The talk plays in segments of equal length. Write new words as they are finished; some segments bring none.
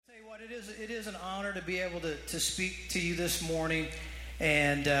what, it is an honor to be able to speak to you this morning.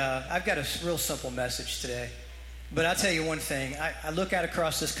 And I've got a real simple message today. But I'll tell you one thing. I look out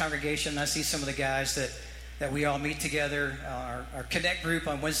across this congregation and I see some of the guys that we all meet together, our Connect group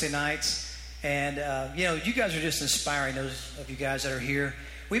on Wednesday nights. And, you guys are just inspiring, those of you guys that are here.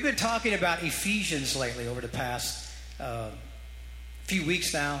 We've been talking about Ephesians lately over the past few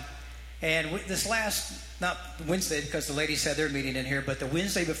weeks now. And this last, not Wednesday because the ladies had their meeting in here, but the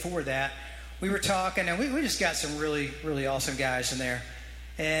Wednesday before that, we were talking, and we just got some really, really awesome guys in there.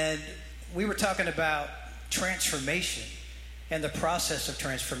 And we were talking about transformation and the process of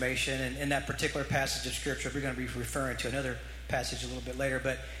transformation. And in that particular passage of Scripture, we're going to be referring to another passage a little bit later.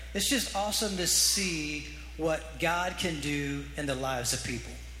 But it's just awesome to see what God can do in the lives of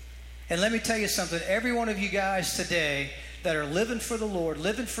people. And let me tell you something. Every one of you guys today that are living for the Lord,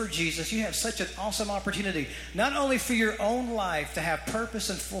 living for Jesus, you have such an awesome opportunity, not only for your own life to have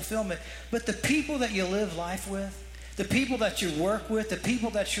purpose and fulfillment, but the people that you live life with, the people that you work with, the people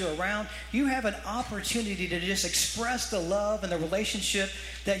that you're around, you have an opportunity to just express the love and the relationship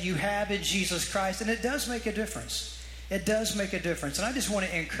that you have in Jesus Christ, and it does make a difference. It does make a difference, and I just want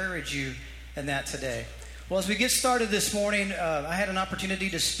to encourage you in that today. Well, as we get started this morning, I had an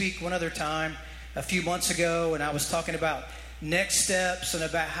opportunity to speak one other time a few months ago, and I was talking about next steps and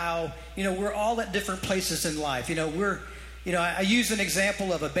about how, we're all at different places in life. I used an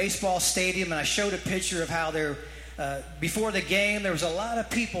example of a baseball stadium, and I showed a picture of how before the game, there was a lot of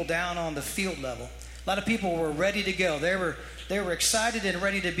people down on the field level. A lot of people were ready to go. They were excited and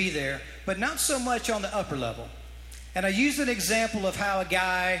ready to be there, but not so much on the upper level. And I used an example of how a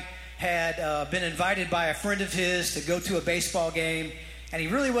guy had been invited by a friend of his to go to a baseball game. And he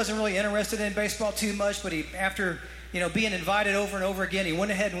really wasn't really interested in baseball too much, but after being invited over and over again, he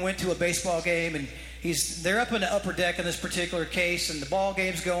went ahead and went to a baseball game, and they're up in the upper deck in this particular case, and the ball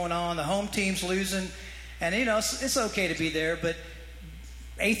game's going on, the home team's losing, and it's okay to be there, but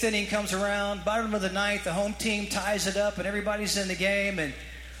 8th inning comes around, bottom of the 9th, the home team ties it up, and everybody's in the game, and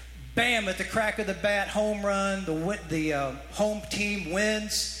bam, at the crack of the bat, home run, the home team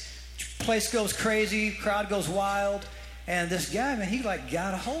wins, place goes crazy, crowd goes wild. And this guy, man, he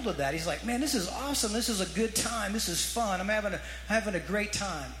got a hold of that. He's like, man, this is awesome. This is a good time. This is fun. I'm having a great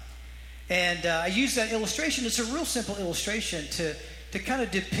time. And I use that illustration. It's a real simple illustration to kind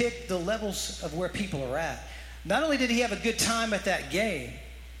of depict the levels of where people are at. Not only did he have a good time at that game,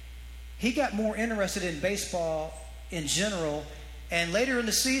 he got more interested in baseball in general. And later in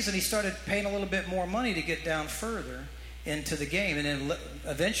the season, he started paying a little bit more money to get down further into the game. And then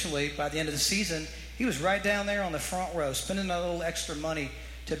eventually, by the end of the season, he was right down there on the front row, spending a little extra money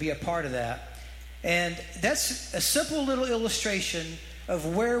to be a part of that. And that's a simple little illustration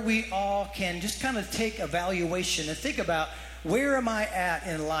of where we all can just kind of take evaluation and think about, where am I at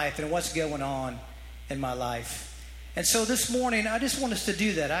in life and what's going on in my life? And so this morning, I just want us to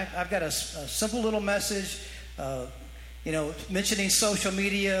do that. I've got a simple little message, mentioning social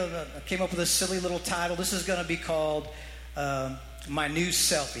media. I came up with a silly little title. This is going to be called My New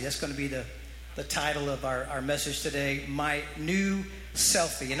Selfie. That's going to be the title of our message today, My New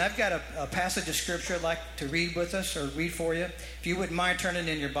Selfie. And I've got a passage of Scripture I'd like to read with us, or read for you. If you wouldn't mind turning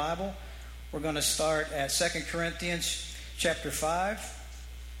in your Bible, we're going to start at 2 Corinthians chapter 5.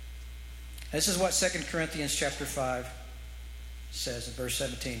 This is what 2 Corinthians chapter 5 says in verse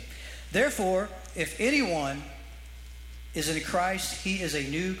 17. Therefore, if anyone is in Christ, he is a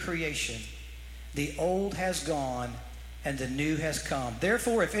new creation. The old has gone, and the new has come.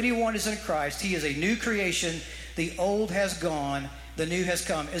 Therefore, if anyone is in Christ, he is a new creation. The old has gone, the new has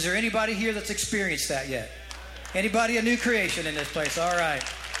come. Is there anybody here that's experienced that yet? Anybody a new creation in this place? All right.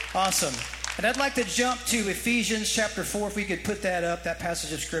 Awesome. And I'd like to jump to Ephesians chapter 4, if we could put that up, that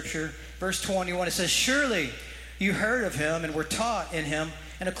passage of Scripture. Verse 21, it says, Surely you heard of him and were taught in him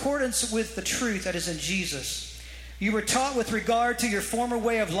in accordance with the truth that is in Jesus. You were taught with regard to your former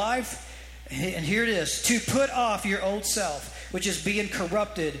way of life, and here it is, to put off your old self, which is being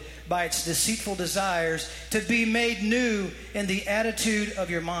corrupted by its deceitful desires, to be made new in the attitude of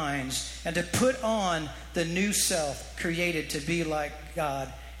your minds, and to put on the new self, created to be like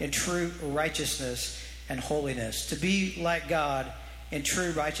God in true righteousness and holiness. To be like God in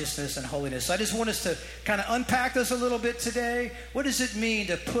true righteousness and holiness. So I just want us to kind of unpack this a little bit today. What does it mean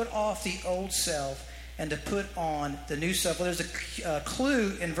to put off the old self and to put on the new self? Well, there's a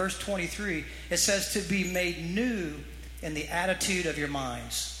clue in verse 23. It says to be made new in the attitude of your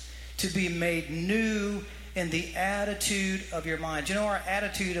minds. To be made new in the attitude of your minds. Our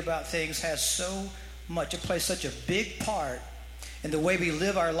attitude about things has so much, it plays such a big part in the way we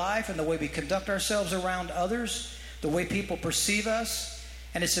live our life and the way we conduct ourselves around others, the way people perceive us.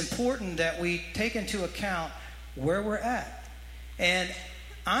 And it's important that we take into account where we're at. And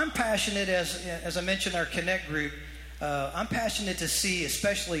I'm passionate, as I mentioned, our Connect group, I'm passionate to see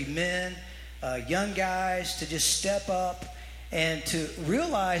especially men, young guys, to just step up and to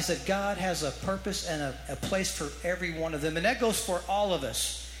realize that God has a purpose and a place for every one of them. And that goes for all of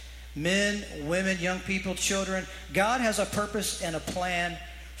us. Men, women, young people, children. God has a purpose and a plan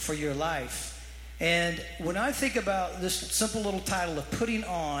for your life. And when I think about this simple little title of putting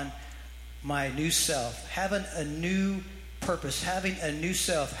on my new self, having a new purpose, having a new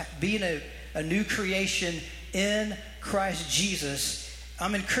self, being a new creation in Christ Jesus,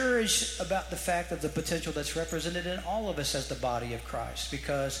 I'm encouraged about the fact of the potential that's represented in all of us as the body of Christ,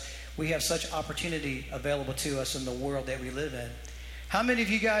 because we have such opportunity available to us in the world that we live in. How many of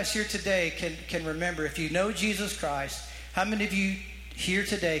you guys here today can remember, if you know Jesus Christ, how many of you here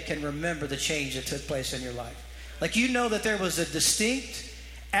today can remember the change that took place in your life? Like, you know that there was a distinct,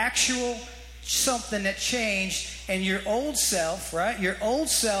 actual something that changed, and your old self, right? Your old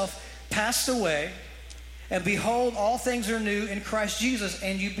self passed away, and behold, all things are new in Christ Jesus,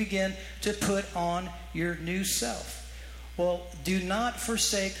 and you begin to put on your new self. Well, do not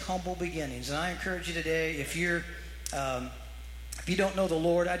forsake humble beginnings. And I encourage you today, if you don't know the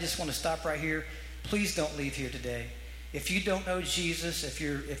Lord, I just want to stop right here. Please don't leave here today. If you don't know Jesus,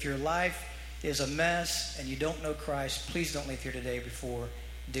 if your life is a mess and you don't know Christ, please don't leave here today before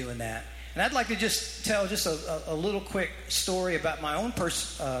doing that. And I'd like to just tell a little quick story about my own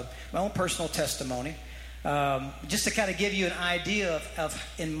personal testimony, just to kind of give you an idea of,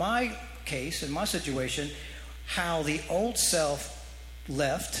 in my case, in my situation, how the old self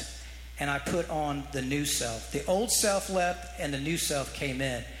left and I put on the new self. The old self left and the new self came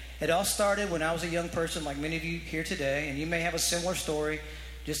in. It all started when I was a young person, like many of you here today, and you may have a similar story.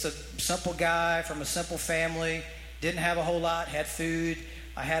 Just a simple guy from a simple family, didn't have a whole lot, had food.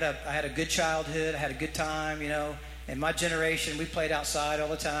 I had a good childhood. I had a good time, In my generation, we played outside all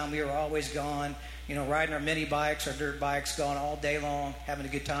the time. We were always gone, riding our mini bikes, our dirt bikes, gone all day long, having a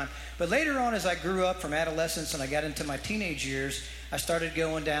good time. But later on, as I grew up from adolescence and I got into my teenage years, I started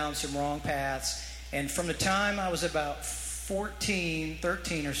going down some wrong paths. And from the time I was about 13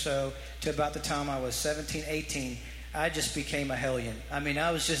 or so, to about the time I was 17, 18, I just became a hellion. I mean,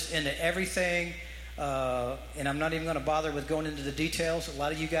 I was just into everything. And I'm not even going to bother with going into the details. A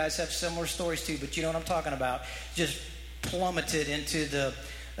lot of you guys have similar stories too, but you know what I'm talking about. Just plummeted into the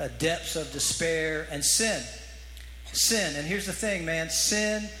depths of despair and sin. Sin. And here's the thing, man.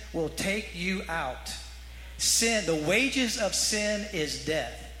 Sin will take you out. Sin, the wages of sin is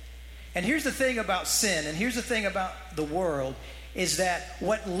death. And here's the thing about sin, and here's the thing about the world, is that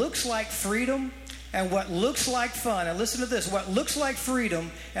what looks like freedom and what looks like fun, and listen to this, what looks like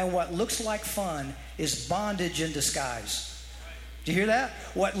freedom and what looks like fun is bondage in disguise. Do you hear that?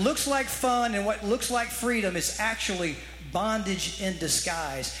 What looks like fun and what looks like freedom is actually bondage in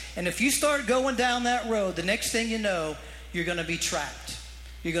disguise. And if you start going down that road, the next thing you know, you're going to be trapped.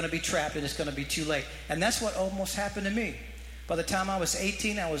 You're going to be trapped, and it's going to be too late. And that's what almost happened to me. By the time I was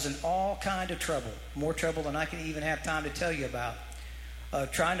 18, I was in all kind of trouble. More trouble than I can even have time to tell you about.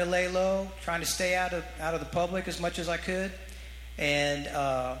 Trying to lay low, trying to stay out of the public as much as I could. And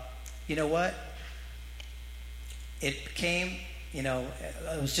you know what? It became, it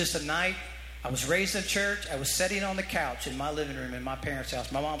was just a night. I was raised in church. I was sitting on the couch in my living room in my parents'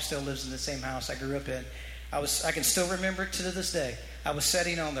 house. My mom still lives in the same house I grew up in. I can still remember it to this day. I was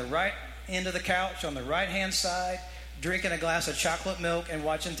sitting on the right end of the couch on the right-hand side, drinking a glass of chocolate milk and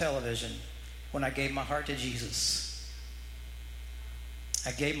watching television when I gave my heart to Jesus.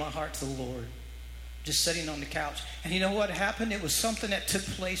 I gave my heart to the Lord, just sitting on the couch. And you know what happened? It was something that took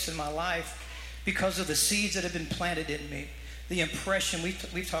place in my life because of the seeds that had been planted in me. The impression,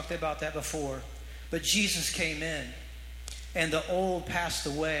 we've talked about that before. But Jesus came in, and the old passed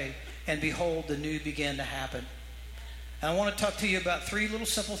away, and behold, the new began to happen. And I want to talk to you about 3 little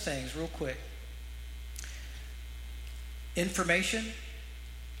simple things real quick. Information,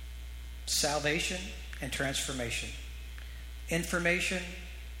 salvation, and transformation. Information,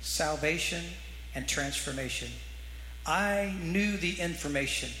 salvation, and transformation. I knew the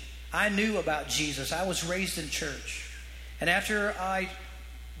information. I knew about Jesus. I was raised in church. And after I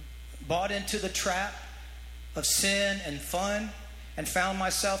bought into the trap of sin and fun and found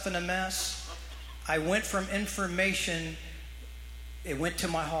myself in a mess, I went from information, it went to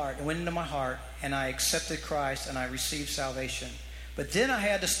my heart. It went into my heart, and I accepted Christ, and I received salvation. But then I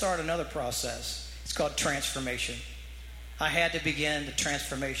had to start another process. It's called transformation. I had to begin the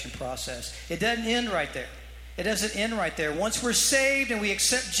transformation process. It doesn't end right there. It doesn't end right there. Once we're saved and we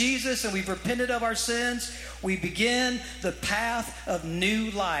accept Jesus and we've repented of our sins, we begin the path of new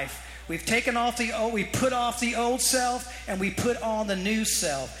life. We've taken off the old, we put off the old self, and we put on the new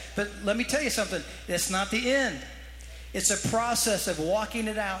self. But let me tell you something, it's not the end. It's a process of walking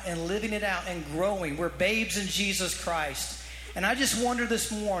it out and living it out and growing. We're babes in Jesus Christ. And I just wonder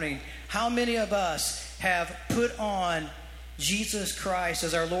this morning, how many of us have put on Jesus Christ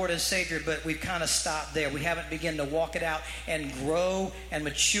as our Lord and Savior, but we've kind of stopped there. We haven't begun to walk it out and grow and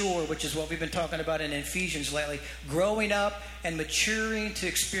mature, which is what we've been talking about in Ephesians lately. Growing up and maturing to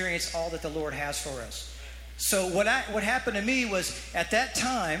experience all that the Lord has for us. So what happened to me was at that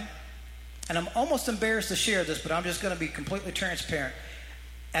time, and I'm almost embarrassed to share this, but I'm just going to be completely transparent.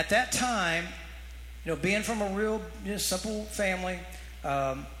 At that time, being from a real simple family,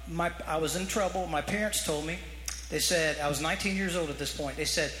 I was in trouble. My parents told me, they said, I was 19 years old at this point. They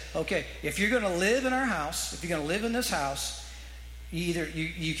said, okay, if you're going to live in our house, if you're going to live in this house, you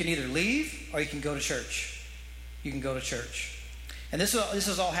can either leave or you can go to church. You can go to church. And this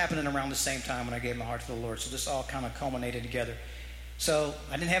is all happening around the same time when I gave my heart to the Lord. So this all kind of culminated together. So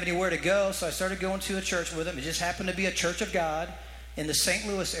I didn't have anywhere to go, so I started going to a church with them. It just happened to be a Church of God in the St.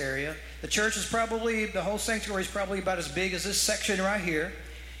 Louis area. The church is the whole sanctuary is probably about as big as this section right here.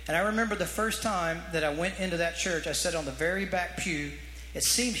 And I remember the first time that I went into that church, I sat on the very back pew. It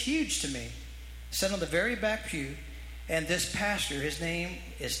seemed huge to me. I sat on the very back pew, and this pastor, his name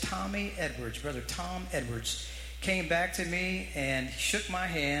is Tommy Edwards, Brother Tom Edwards, came back to me and shook my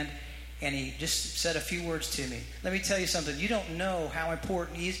hand, and he just said a few words to me. Let me tell you something. You don't know how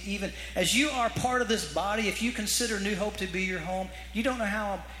important he is. Even as you are part of this body, if you consider New Hope to be your home, you don't know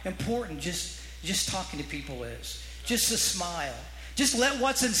how important just talking to people is. Just a smile. Just let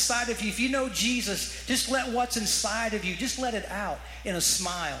what's inside of you. If you know Jesus, just let what's inside of you, just let it out in a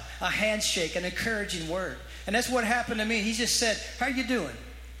smile, a handshake, an encouraging word. And that's what happened to me. He just said, how are you doing?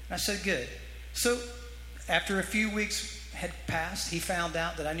 And I said, good. So after a few weeks had passed, he found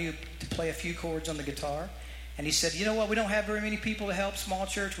out that I knew to play a few chords on the guitar. And he said, you know what, we don't have very many people to help, small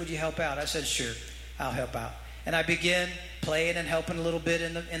church, would you help out? I said, sure, I'll help out. And I began playing and helping a little bit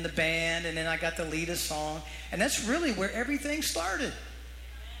in the band, and then I got to lead a song. And that's really where everything started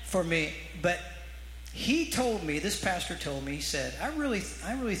for me. But he told me, this pastor told me, he said, I really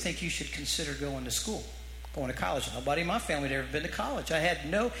think you should consider going to school, going to college. Nobody in my family had ever been to college. I had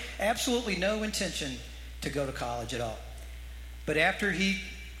absolutely no intention to go to college at all. But after he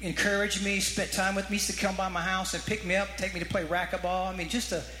encouraged me, spent time with me, used to come by my house and pick me up, take me to play racquetball. I mean,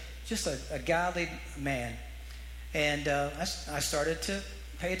 just a godly man. And I started to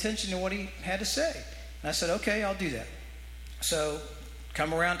pay attention to what he had to say. And I said, okay, I'll do that. So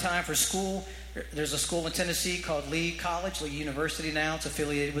come around time for school. There's a school in Tennessee called Lee College, Lee University now. It's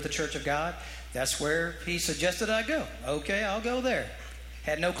affiliated with the Church of God. That's where he suggested I go. Okay, I'll go there.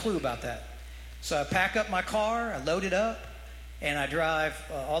 Had no clue about that. So I pack up my car, I load it up, and I drive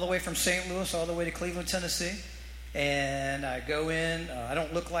all the way from St. Louis all the way to Cleveland, Tennessee. And I go in. I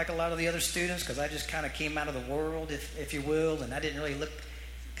don't look like a lot of the other students because I just kind of came out of the world, if you will, and I didn't really look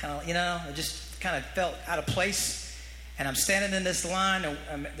I just kind of felt out of place. And I'm standing in this line.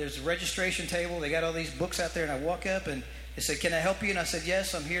 And there's a registration table. They got all these books out there, and I walk up, and they said, can I help you? And I said,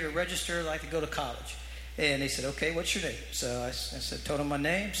 yes, I'm here to register. I'd like to go to college. And they said, okay, what's your name? So I told them my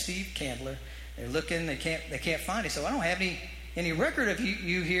name, Steve Candler. They're looking. They can't find it. So I don't have any record of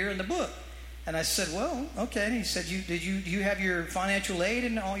you here in the book. And I said, well, okay. And he said, do you have your financial aid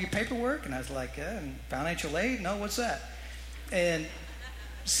and all your paperwork? And I was like, financial aid? No, what's that? And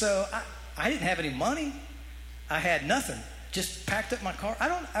so I didn't have any money. I had nothing. Just packed up my car.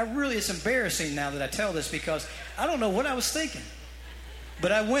 It's embarrassing now that I tell this because I don't know what I was thinking.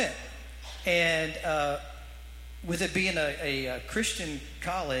 But I went. And with it being a Christian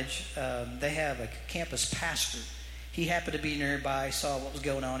college, they have a campus pastor. He happened to be nearby, saw what was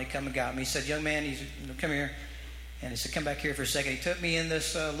going on. He come and got me. He said, young man, come here. And he said, come back here for a second. He took me in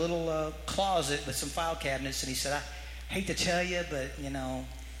this little closet with some file cabinets. And he said, I hate to tell you, but, and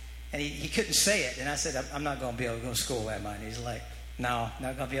he couldn't say it. And I said, I'm not going to be able to go to school that night. And he's like, no,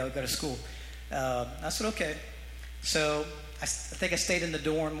 not going to be able to go to school. I said, okay. So I think I stayed in the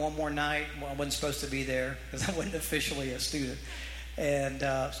dorm one more night. Well, I wasn't supposed to be there because I wasn't officially a student. And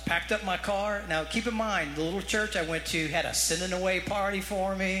packed up my car. Now, keep in mind, the little church I went to had a sending away party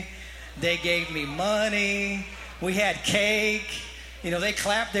for me. They gave me money. We had cake. They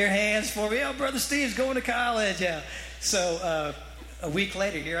clapped their hands for me. Oh, Brother Steve's going to college. Yeah. So a week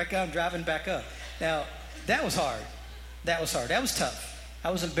later, here I come driving back up. Now, that was hard. That was tough.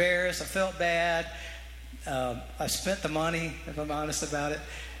 I was embarrassed. I felt bad. I spent the money, if I'm honest about it.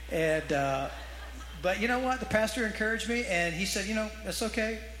 And But you know what? The pastor encouraged me, and he said, that's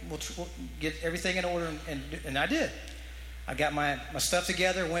okay. We'll get everything in order, and I did. I got my stuff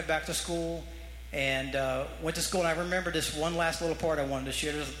together, went back to school, and went to school. And I remember this one last little part I wanted to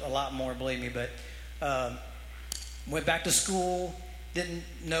share. There's a lot more, believe me, but went back to school, didn't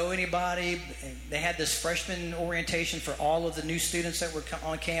know anybody. They had this freshman orientation for all of the new students that were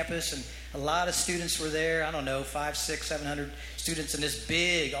on campus, and a lot of students were there. I don't know, 500, 600, 700 students in this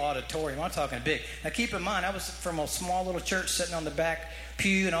big auditorium. I'm talking big. Now keep in mind, I was from a small little church sitting on the back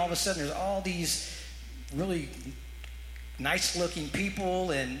pew, and all of a sudden there's all these really nice-looking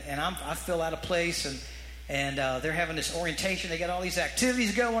people, and I feel out of place, and they're having this orientation. They got all these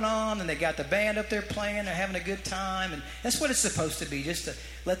activities going on, and they got the band up there playing. They're having a good time, and that's what it's supposed to be, just to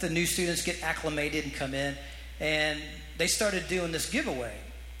let the new students get acclimated and come in. And they started doing this giveaway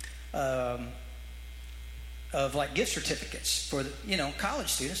of like gift certificates for college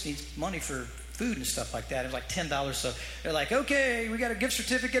students need money for food and stuff like that. It was like $10. So they're like, okay, we got a gift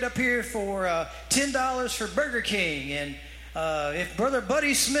certificate up here for $10 for Burger King, and if Brother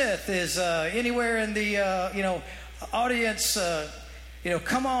Buddy Smith is anywhere in the audience,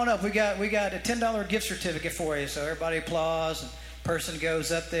 come on up. We got a $10 gift certificate for you. So everybody applauds, and person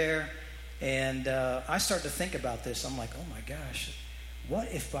goes up there, and I start to think about this. I'm like, oh my gosh, what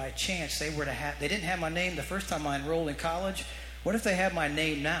if by chance they didn't have my name the first time I enrolled in college? What if they have my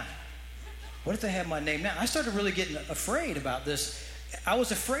name now? What if they have my name now? I started really getting afraid about this. I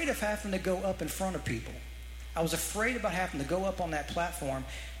was afraid of having to go up in front of people. I was afraid about having to go up on that platform,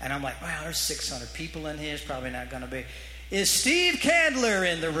 and I'm like, wow, there's 600 people in here. It's probably not going to be. Is Steve Candler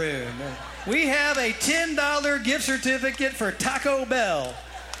in the room? We have a $10 gift certificate for Taco Bell.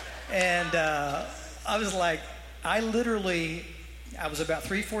 And I was like, I was about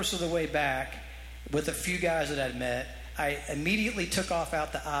 3/4 of the way back with a few guys that I'd met. I immediately took off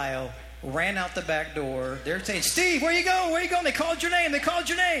out the aisle, ran out the back door. They're saying, Steve, where you going? Where you going? They called your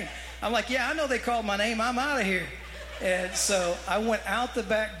name. I'm like, yeah, I know they called my name. I'm out of here. And so I went out the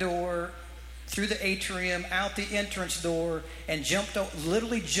back door, through the atrium, out the entrance door, and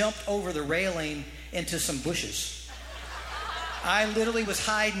literally jumped over the railing into some bushes. I literally was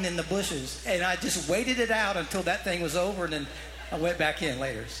hiding in the bushes, and I just waited it out until that thing was over, and then I went back in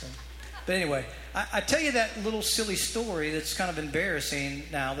later. So. But anyway, I tell you that little silly story that's kind of embarrassing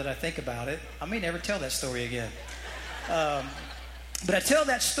now that I think about it. I may never tell that story again. But I tell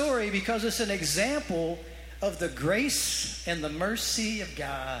that story because it's an example of the grace and the mercy of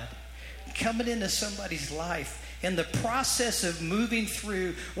God coming into somebody's life in the process of moving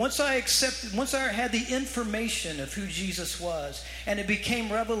through. Once I had the information of who Jesus was, and it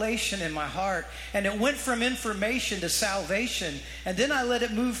became revelation in my heart, and it went from information to salvation, and then I let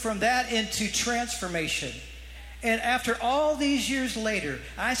it move from that into transformation. And after all these years later,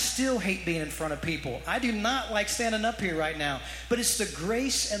 I still hate being in front of people. I do not like standing up here right now. But it's the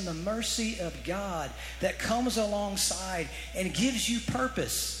grace and the mercy of God that comes alongside and gives you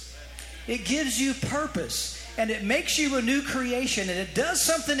purpose. It gives you purpose. And it makes you a new creation. And it does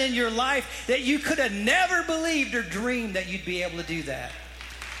something in your life that you could have never believed or dreamed that you'd be able to do that.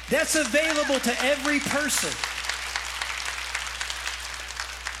 That's available to every person.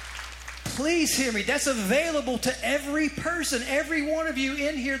 Please hear me. That's available to every person. Every one of you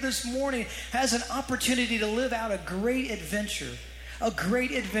in here this morning has an opportunity to live out a great adventure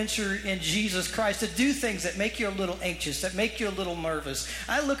in Jesus Christ, to do things that make you a little anxious, that make you a little nervous.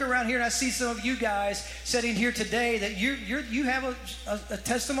 I look around here and I see some of you guys sitting here today that you have a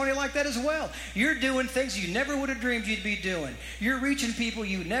testimony like that as well. You're doing things you never would have dreamed you'd be doing. You're reaching people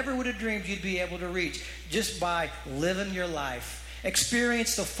you never would have dreamed you'd be able to reach just by living your life.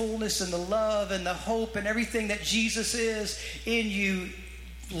 Experience the fullness and the love and the hope and everything that Jesus is in you,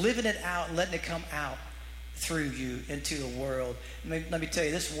 living it out and letting it come out through you into the world. Let me tell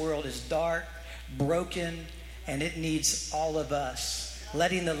you, this world is dark, broken, and it needs all of us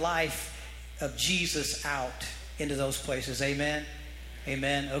letting the life of Jesus out into those places. Amen?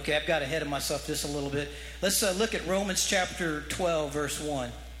 Amen. Okay, I've got ahead of myself just a little bit. Let's look at Romans chapter 12, verse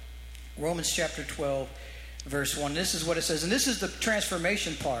 1. Romans chapter 12, verse 1. This is what it says, and this is the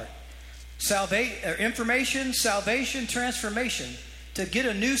transformation part. Information, salvation, transformation. To get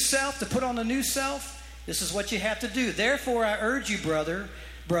a new self, to put on a new self, this is what you have to do. Therefore, I urge you,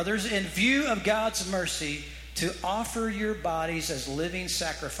 brothers, in view of God's mercy, to offer your bodies as living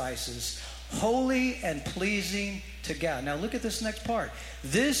sacrifices, holy and pleasing to God. Now look at this next part.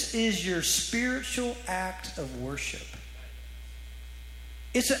 This is your spiritual act of worship.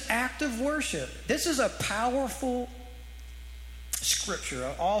 It's an act of worship. This is a powerful scripture.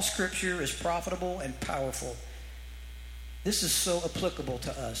 All scripture is profitable and powerful. This is so applicable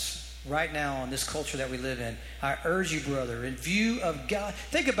to us. right now in this culture that we live in. I urge you, brother, in view of God,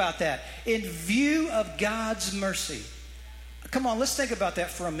 think about that. In view of God's mercy. Come on, let's think about that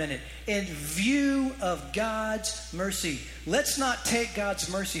for a minute. In view of God's mercy. Let's not take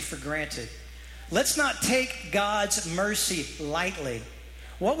God's mercy for granted. Let's not take God's mercy lightly.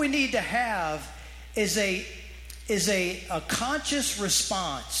 What we need to have is a conscious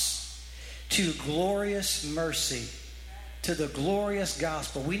response to glorious mercy, to the glorious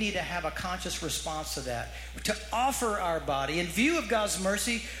gospel. We need to have a conscious response to that. To offer our body. In view of God's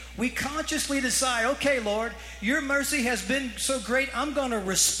mercy, we consciously decide, okay, Lord, your mercy has been so great, I'm going to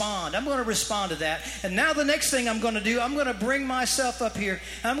respond. I'm going to respond to that. And now the next thing I'm going to do, I'm going to bring myself up here,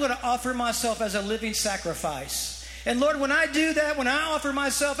 and I'm going to offer myself as a living sacrifice. And Lord, when I do that, when I offer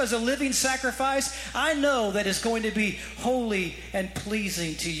myself as a living sacrifice, I know that it's going to be holy and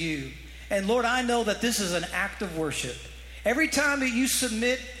pleasing to you. And Lord, I know that this is an act of worship. Every time that you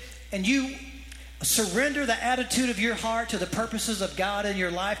submit and you surrender the attitude of your heart to the purposes of God in your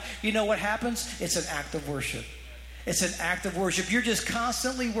life, you know what happens? It's an act of worship. It's an act of worship. You're just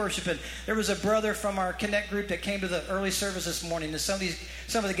constantly worshiping. There was a brother from our Connect group that came to the early service this morning, and some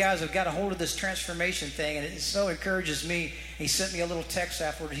of the guys have got a hold of this transformation thing, and it so encourages me. He sent me a little text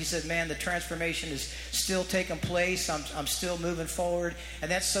afterward. He said, man, the transformation is still taking place. I'm still moving forward, and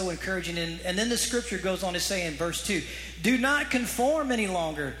that's so encouraging. And then the scripture goes on to say in verse 2, do not conform any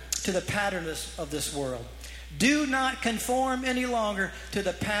longer to the pattern of this world. Do not conform any longer to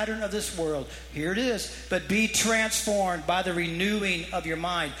the pattern of this world. Here it is. But be transformed by the renewing of your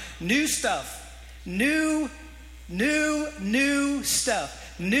mind. New stuff. New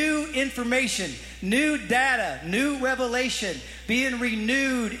stuff. New information. New data. New revelation. Being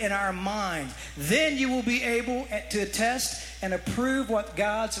renewed in our mind. Then you will be able to test and approve what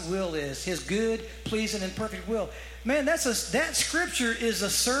God's will is. His good, pleasing, and perfect will. Man, that scripture is a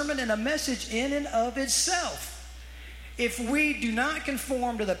sermon and a message in and of itself. If we do not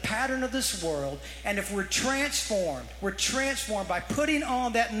conform to the pattern of this world, and if we're transformed by putting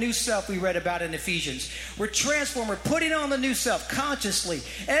on that new self we read about in Ephesians. We're putting on the new self consciously,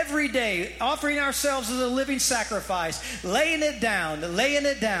 every day, offering ourselves as a living sacrifice, laying it down.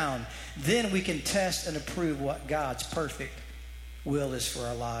 Then we can test and approve what God's perfect will is for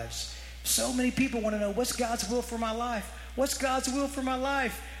our lives. So many people want to know, what's God's will for my life? What's God's will for my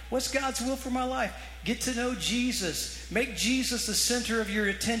life? What's God's will for my life? Get to know Jesus. Make Jesus the center of your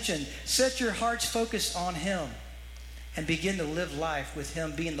attention. Set your heart's focus on Him. And begin to live life with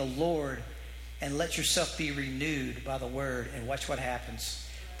Him being the Lord. And let yourself be renewed by the Word. And watch what happens.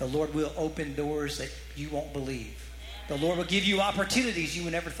 The Lord will open doors that you won't believe. The Lord will give you opportunities you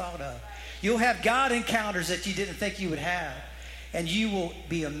never thought of. You'll have God encounters that you didn't think you would have. And you will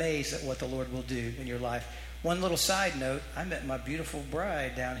be amazed at what the Lord will do in your life. One little side note, I met my beautiful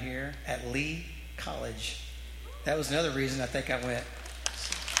bride down here at Lee College. That was another reason I think I went.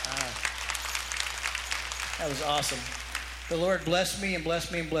 That was awesome. The Lord blessed me and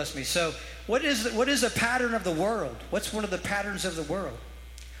blessed me and blessed me. So what is a pattern of the world? What's one of the patterns of the world?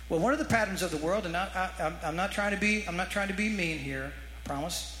 Well, one of the patterns of the world, and I'm not trying to be mean here, I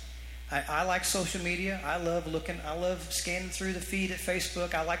promise. I like social media. I love scanning through the feed at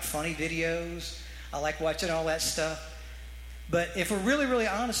Facebook. I like funny videos. I like watching all that stuff. But if we're really, really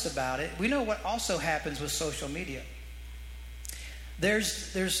honest about it, we know what also happens with social media.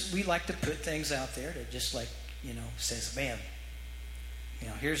 We like to put things out there that just says, man,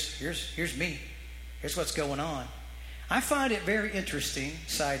 here's me. Here's what's going on. I find it very interesting,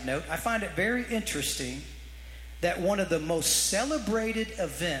 side note, that one of the most celebrated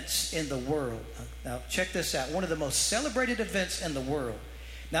events in the world, now check this out, one of the most celebrated events in the world,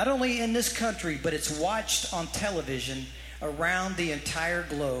 not only in this country, but it's watched on television around the entire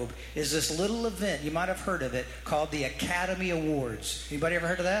globe, is this little event, you might have heard of it, called the Academy Awards. Anybody ever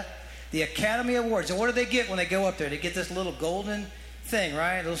heard of that? The Academy Awards. And what do they get when they go up there? They get this little golden thing,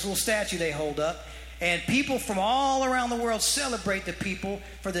 right? This little statue they hold up. And people from all around the world celebrate the people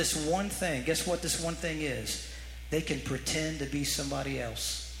for this one thing. Guess what this one thing is? They can pretend to be somebody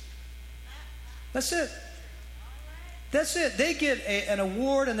else. That's it. That's it. They get an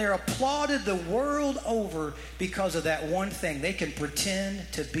award and they're applauded the world over because of that one thing. They can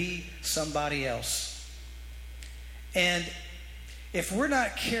pretend to be somebody else. And if we're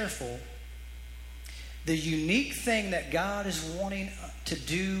not careful, the unique thing that God is wanting to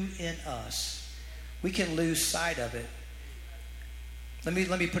do in us, we can lose sight of it. Let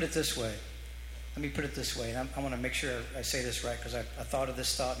me put it this way. And I want to make sure I say this right because I thought of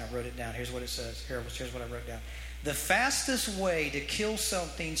this thought and I wrote it down. Here's what it says. Here's what I wrote down. The fastest way to kill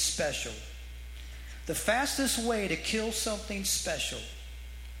something special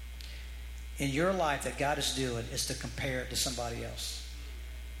in your life that God is doing is to compare it to somebody else.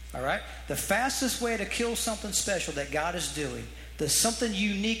 All right? The fastest way to kill something special that God is doing, there's something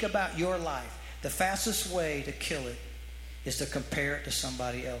unique about your life, the fastest way to kill it is to compare it to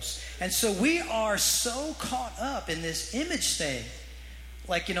somebody else. And so we are so caught up in this image thing.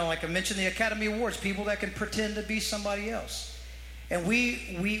 Like I mentioned the Academy Awards, people that can pretend to be somebody else. And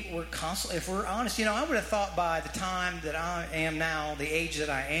we were constantly, if we're honest, I would have thought by the time that I am now, the age that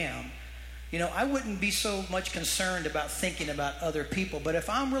I am, I wouldn't be so much concerned about thinking about other people. But if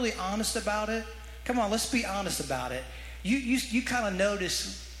I'm really honest about it, come on, let's be honest about it. You kind of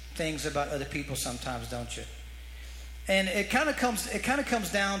notice things about other people sometimes, don't you? And it kind of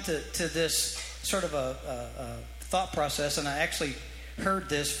comes down to this sort of a thought process. And I actually heard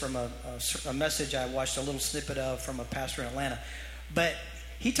this from a message I watched a little snippet of from a pastor in Atlanta. But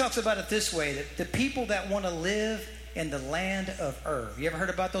he talks about it this way, that the people that want to live in the land of Ur. You ever heard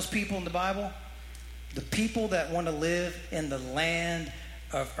about those people in the Bible? The people that want to live in the land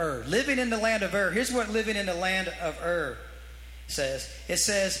of Ur. Living in the land of Ur. Here's what living in the land of Ur says. It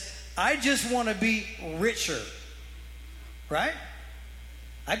says, I just want to be richer. Right?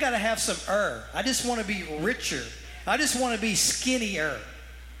 I got to have some Ur. I just want to be richer. I just want to be skinnier.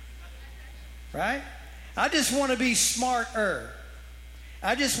 Right? I just want to be smarter.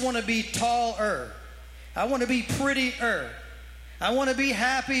 I just want to be taller. I want to be prettier. I want to be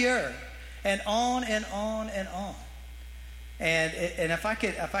happier. And on and on and on. And if I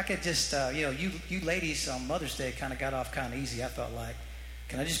could just, you ladies on Mother's Day kind of got off kind of easy, I felt like.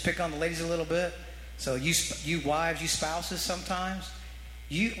 Can I just pick on the ladies a little bit? So you wives, you spouses sometimes,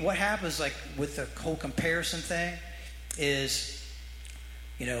 what happens like with the whole comparison thing is,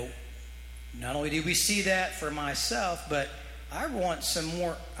 not only do we see that for myself, but I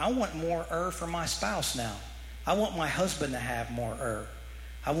want more for my spouse now. I want my husband to have more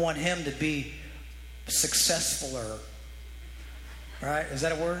I want him to be successfuler. Right? Is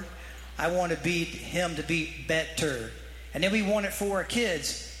that a word? I want him to be better. And then we want it for our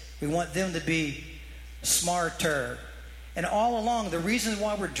kids. We want them to be smarter. And all along, the reason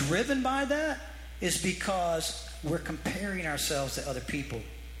why we're driven by that is because we're comparing ourselves to other people.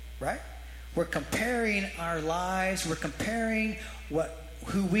 Right? We're comparing our lives. We're comparing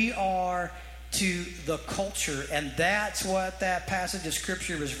who we are to the culture. And that's what that passage of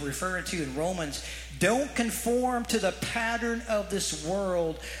Scripture was referring to in Romans. Don't conform to the pattern of this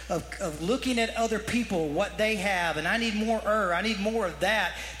world of looking at other people, what they have. And I need more I need more of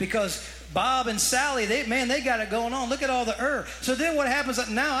that because Bob and Sally, they got it going on. Look at all the So then what happens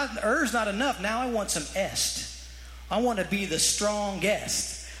now, Ur's not enough. Now I want some est. I want to be the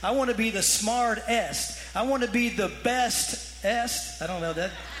strongest. I want to be the smartest. I want to be the best est. I don't know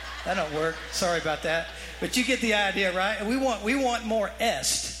that don't work. Sorry about that. But you get the idea, right? And we want more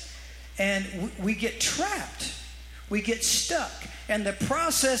est. And we get trapped. We get stuck. And the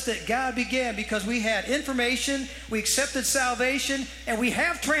process that God began, because we had information, we accepted salvation, and we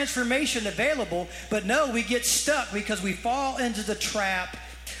have transformation available, but no, we get stuck because we fall into the trap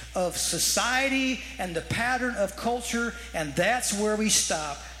of society and the pattern of culture, and that's where we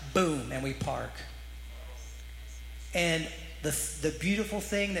stop. Boom, and we park. And the beautiful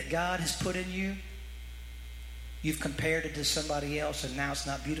thing that God has put in you, you've compared it to somebody else, and now it's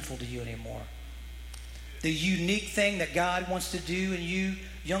not beautiful to you anymore. The unique thing that God wants to do in you,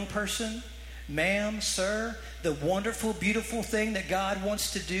 young person, ma'am, sir, the wonderful, beautiful thing that God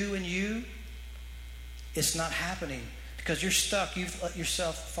wants to do in you, it's not happening because you're stuck. You've let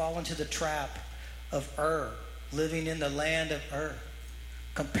yourself fall into the trap of living in the land of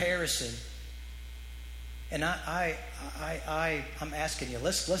comparison. And I'm asking you,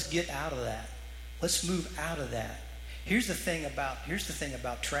 let's get out of that. Let's move out of that. Here's the thing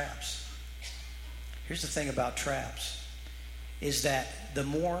about traps. Here's the thing about traps, is that the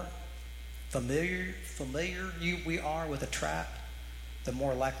more familiar we are with a trap, the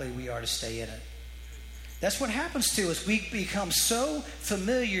more likely we are to stay in it. That's what happens to us. We become so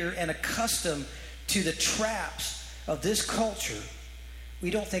familiar and accustomed to the traps of this culture, we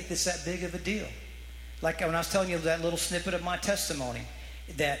don't think it's that big of a deal. Like when I was telling you that little snippet of my testimony,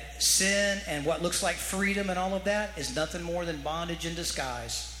 that sin and what looks like freedom and all of that is nothing more than bondage in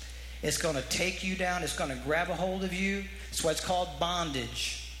disguise. It's going to take you down. It's going to grab a hold of you. That's why it's called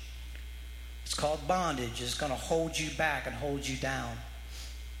bondage. It's called bondage. It's going to hold you back and hold you down.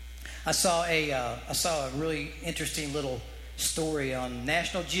 I saw a really interesting little story on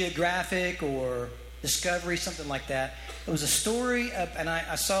National Geographic or Discovery, something like that. It was a story of, and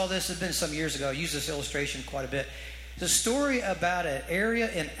I saw this, it's been some years ago. I used this illustration quite a bit. It's a story about an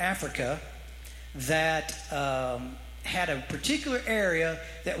area in Africa that had a particular area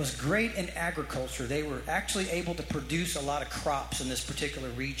that was great in agriculture. They were actually able to produce a lot of crops in this particular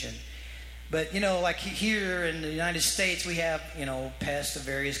region. But, like here in the United States, we have, pests of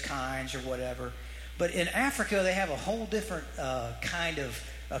various kinds or whatever. But in Africa, they have a whole different kind of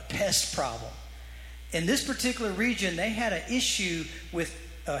a pest problem. In this particular region, they had an issue with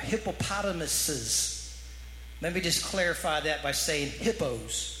hippopotamuses. Let me just clarify that by saying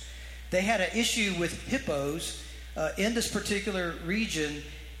hippos. They had an issue with hippos in this particular region,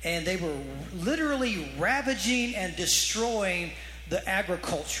 and they were literally ravaging and destroying the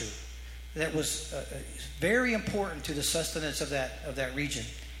agriculture that was very important to the sustenance of that region.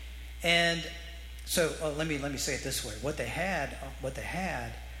 And so let me say it this way: what they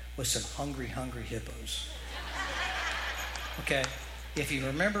had was some hungry hippos. Okay. If you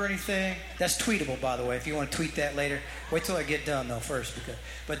remember anything, that's tweetable, by the way. If you want to tweet that later, wait till I get done though first.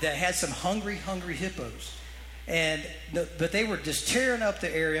 But that had some hungry hippos, but they were just tearing up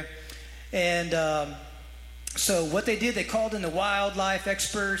the area. And so what they did, they called in the wildlife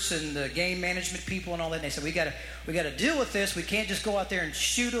experts and the game management people and all that. And they said, we got to deal with this. We can't just go out there and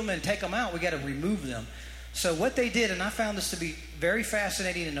shoot them and take them out. We got to remove them. So what they did, and I found this to be very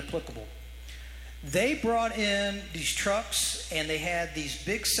fascinating and applicable. They brought in these trucks, and they had these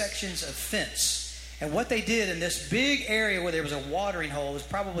big sections of fence. And what they did in this big area where there was a watering hole was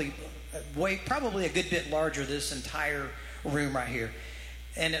probably a good bit larger than this entire room right here.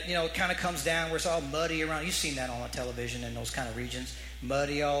 And it kind of comes down where it's all muddy around. You've seen that on the television in those kind of regions.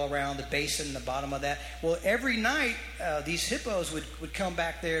 Muddy all around the basin, the bottom of that. Well, every night, these hippos would come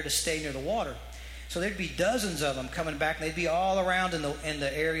back there to stay near the water. So there'd be dozens of them coming back, and they'd be all around in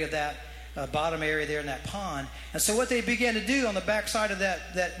the area of that bottom area there in that pond. And so what they began to do on the backside of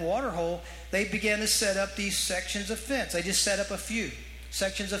that water hole, they began to set up these sections of fence. They just set up a few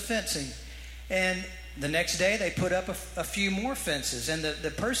sections of fencing. And the next day they put up a few more fences. And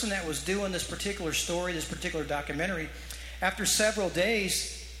the person that was doing this particular story, this particular documentary, after several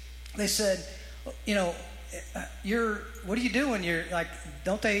days, they said, what are you doing? You're like,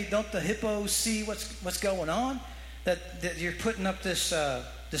 don't the hippos see what's going on? That you're putting up this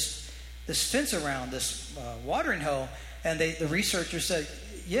fence around this watering hole. And the researchers said,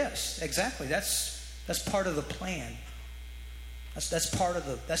 yes, exactly. That's part of the plan. That's part of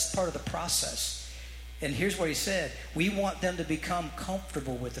the process. And here's what he said: we want them to become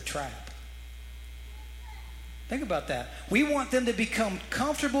comfortable with the trap. Think about that. We want them to become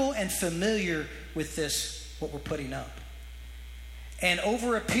comfortable and familiar with this, what we're putting up. And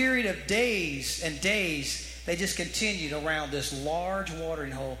over a period of days and days, they just continued around this large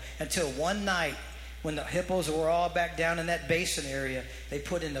watering hole until one night, when the hippos were all back down in that basin area, they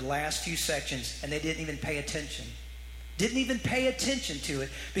put in the last few sections, and they didn't even pay attention. Didn't even pay attention to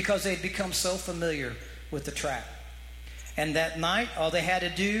it because they'd become so familiar with the trap. And that night, all they had to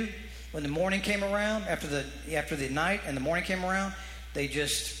do, when the morning came around, after the night and the morning came around, they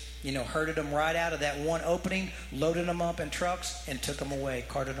just herded them right out of that one opening, loaded them up in trucks, and took them away,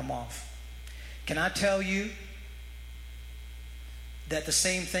 carted them off. Can I tell you that the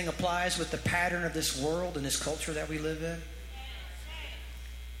same thing applies with the pattern of this world and this culture that we live in?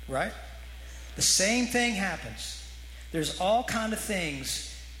 Right? The same thing happens. There's all kind of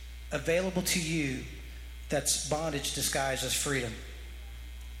things available to you that's bondage disguised as freedom.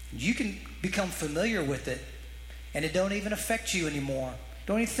 You can become familiar with it, and it don't even affect you anymore.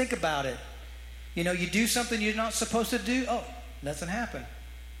 Don't even think about it. You do something you're not supposed to do. Oh, nothing happened.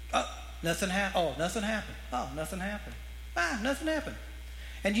 Oh, nothing happened. Oh, nothing happened. Oh, nothing happened. Nothing happened.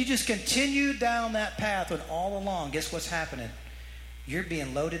 And you just continue down that path, and all along, guess what's happening? You're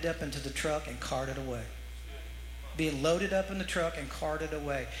being loaded up into the truck and carted away. Being loaded up in the truck and carted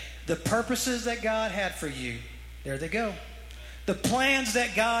away. The purposes that God had for you, there they go. The plans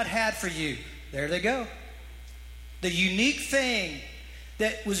that God had for you, there they go. The unique thing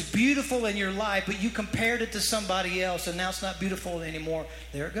that was beautiful in your life, but you compared it to somebody else, and now it's not beautiful anymore.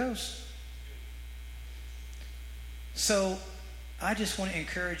 There it goes. So I just want to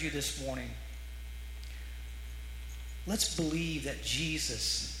encourage you this morning. Let's believe that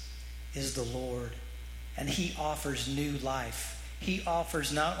Jesus is the Lord, and He offers new life. He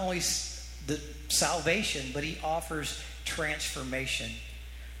offers not only the salvation, but He offers transformation.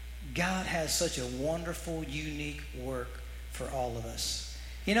 God has such a wonderful, unique work for all of us.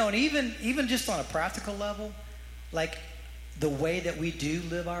 And even just on a practical level, like the way that we do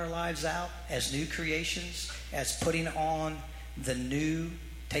live our lives out as new creations, as putting on the new,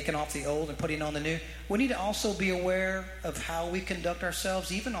 taking off the old and putting on the new, we need to also be aware of how we conduct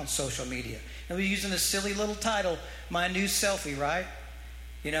ourselves, even on social media. And we're using this silly little title, My New Selfie, right?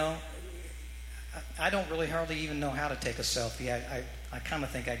 I don't really hardly even know how to take a selfie. I kind of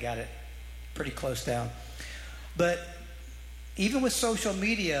think I got it pretty close down. But even with social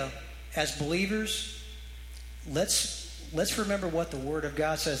media, as believers, let's remember what the Word of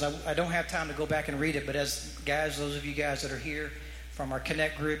God says. I don't have time to go back and read it, but as guys, those of you guys that are here from our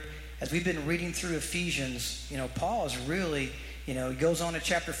Connect group, as we've been reading through Ephesians, Paul is really, he goes on to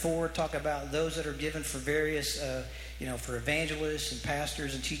chapter 4, talk about those that are given for various, for evangelists and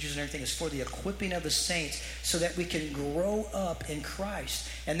pastors and teachers and everything. It's for the equipping of the saints so that we can grow up in Christ.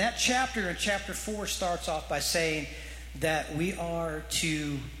 And that chapter in chapter 4 starts off by saying that we are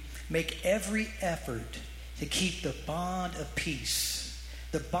to make every effort to keep the bond of peace,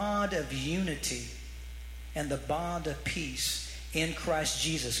 the bond of unity, and the bond of peace in Christ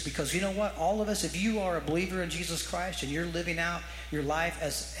Jesus. Because you know what? All of us, if you are a believer in Jesus Christ and you're living out your life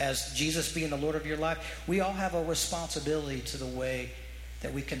as Jesus being the Lord of your life, we all have a responsibility to the way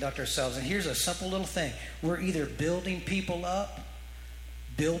that we conduct ourselves. And here's a simple little thing. We're either building people up,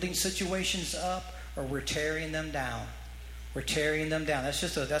 building situations up, or we're tearing them down. We're tearing them down. That's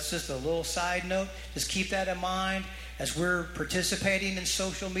just a little side note. Just keep that in mind as we're participating in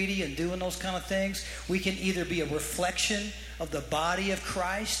social media and doing those kind of things. We can either be a reflection of the body of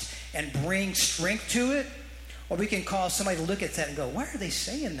Christ and bring strength to it, or we can cause somebody to look at that and go, why are they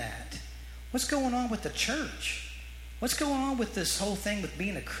saying that? What's going on with the church? What's going on with this whole thing with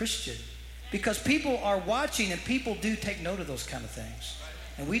being a Christian? Because people are watching and people do take note of those kind of things.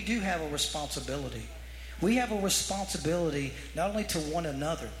 And we do have a responsibility. We have a responsibility not only to one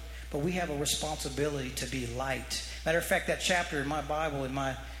another, but we have a responsibility to be light. Matter of fact, that chapter in my Bible, in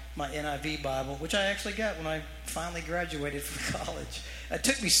my NIV Bible, which I actually got when I finally graduated from college. It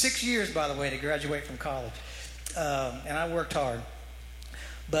took me 6 years, by the way, to graduate from college. And I worked hard.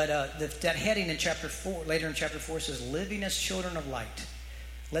 But that heading in chapter 4, later in chapter 4, says, living as children of light.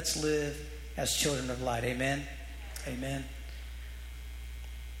 Let's live as children of light. Amen? Amen.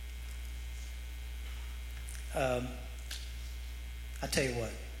 I tell you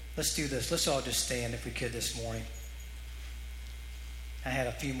what, let's do this. Let's all just stand if we could this morning. I had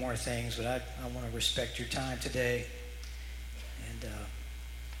a few more things, but I want to respect your time today. And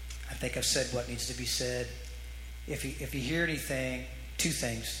I think I've said what needs to be said. If you hear anything, two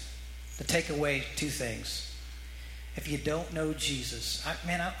things. To take away two things. If you don't know Jesus,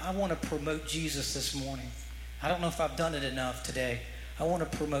 I want to promote Jesus this morning. I don't know if I've done it enough today. I want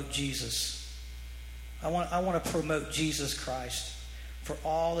to promote Jesus. I want to promote Jesus Christ. For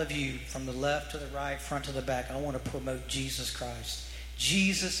all of you, from the left to the right, front to the back, I want to promote Jesus Christ.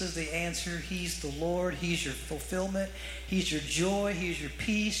 Jesus is the answer. He's the Lord. He's your fulfillment. He's your joy. He's your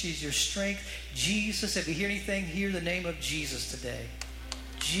peace. He's your strength. Jesus, if you hear anything, hear the name of Jesus today.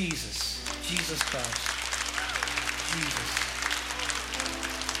 Jesus. Jesus Christ. Jesus.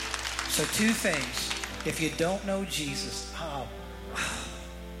 So two things. If you don't know Jesus,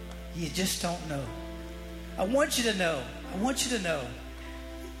 you just don't know. I want you to know. I want you to know.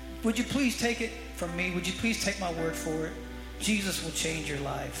 Would you please take it from me? Would you please take my word for it? Jesus will change your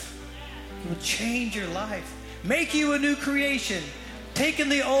life. He will change your life. Make you a new creation. Taking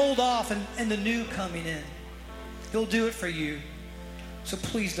the old off and the new coming in. He'll do it for you. So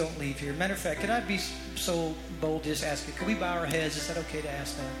please don't leave here. Matter of fact, could I be so bold just ask you, could we bow our heads? Is that okay to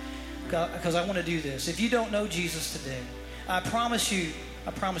ask that? Because I want to do this. If you don't know Jesus today, I promise you,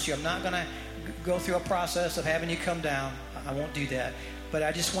 I'm not going to go through a process of having you come down. I won't do that. But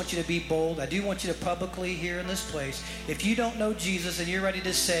I just want you to be bold. I do want you to publicly here in this place. If you don't know Jesus and you're ready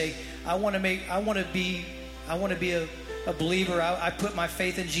to say, I want to be a believer. I put my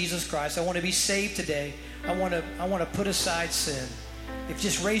faith in Jesus Christ. I want to be saved today. I want to put aside sin. If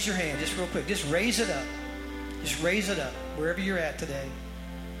just raise your hand, just real quick. Just raise it up. Just raise it up wherever you're at today.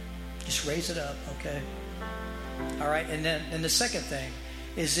 Just raise it up, okay? All right. And the second thing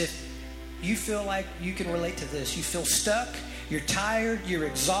is if you feel like you can relate to this, you feel stuck. You're tired, you're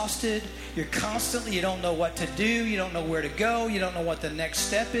exhausted, you don't know what to do, you don't know where to go, you don't know what the next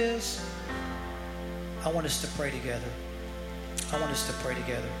step is. I want us to pray together. I want us to pray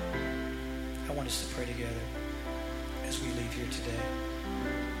together. I want us to pray together as we leave here today.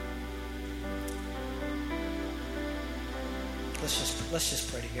 Let's just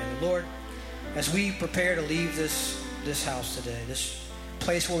pray together. Lord, as we prepare to leave this house today, this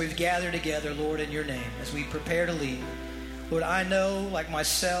place where we've gathered together, Lord, in your name, as we prepare to leave, Lord, I know, like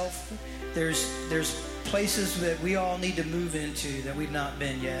myself, there's places that we all need to move into that we've not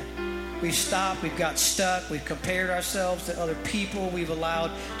been yet. We've stopped, we've got stuck, we've compared ourselves to other people, we've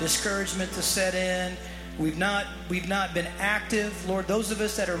allowed discouragement to set in, we've not been active. Lord, those of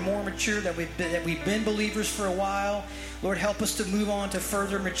us that are more mature, that we've been believers for a while, Lord, help us to move on to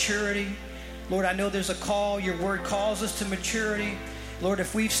further maturity. Lord, I know there's a call. Your word calls us to maturity. Lord,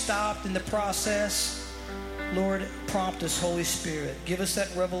 if we've stopped in the process, Lord, prompt us, Holy Spirit. Give us that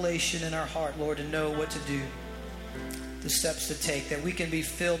revelation in our heart, Lord, to know what to do, the steps to take, that we can be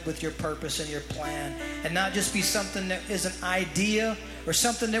filled with your purpose and your plan, and not just be something that is an idea or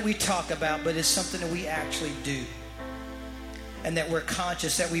something that we talk about, but is something that we actually do. And that we're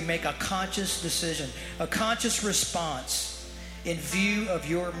conscious, that we make a conscious decision, a conscious response in view of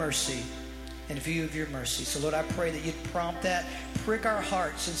your mercy. In view of your mercy. So, Lord, I pray that you'd prompt that, prick our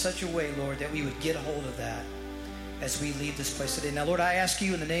hearts in such a way, Lord, that we would get a hold of that as we leave this place today. Now, Lord, I ask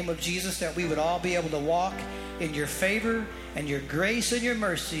you in the name of Jesus that we would all be able to walk in your favor and your grace and your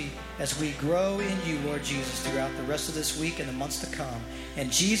mercy as we grow in you, Lord Jesus, throughout the rest of this week and the months to come. In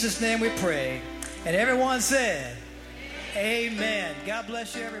Jesus' name we pray. And everyone said, amen. God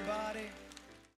bless you, everybody.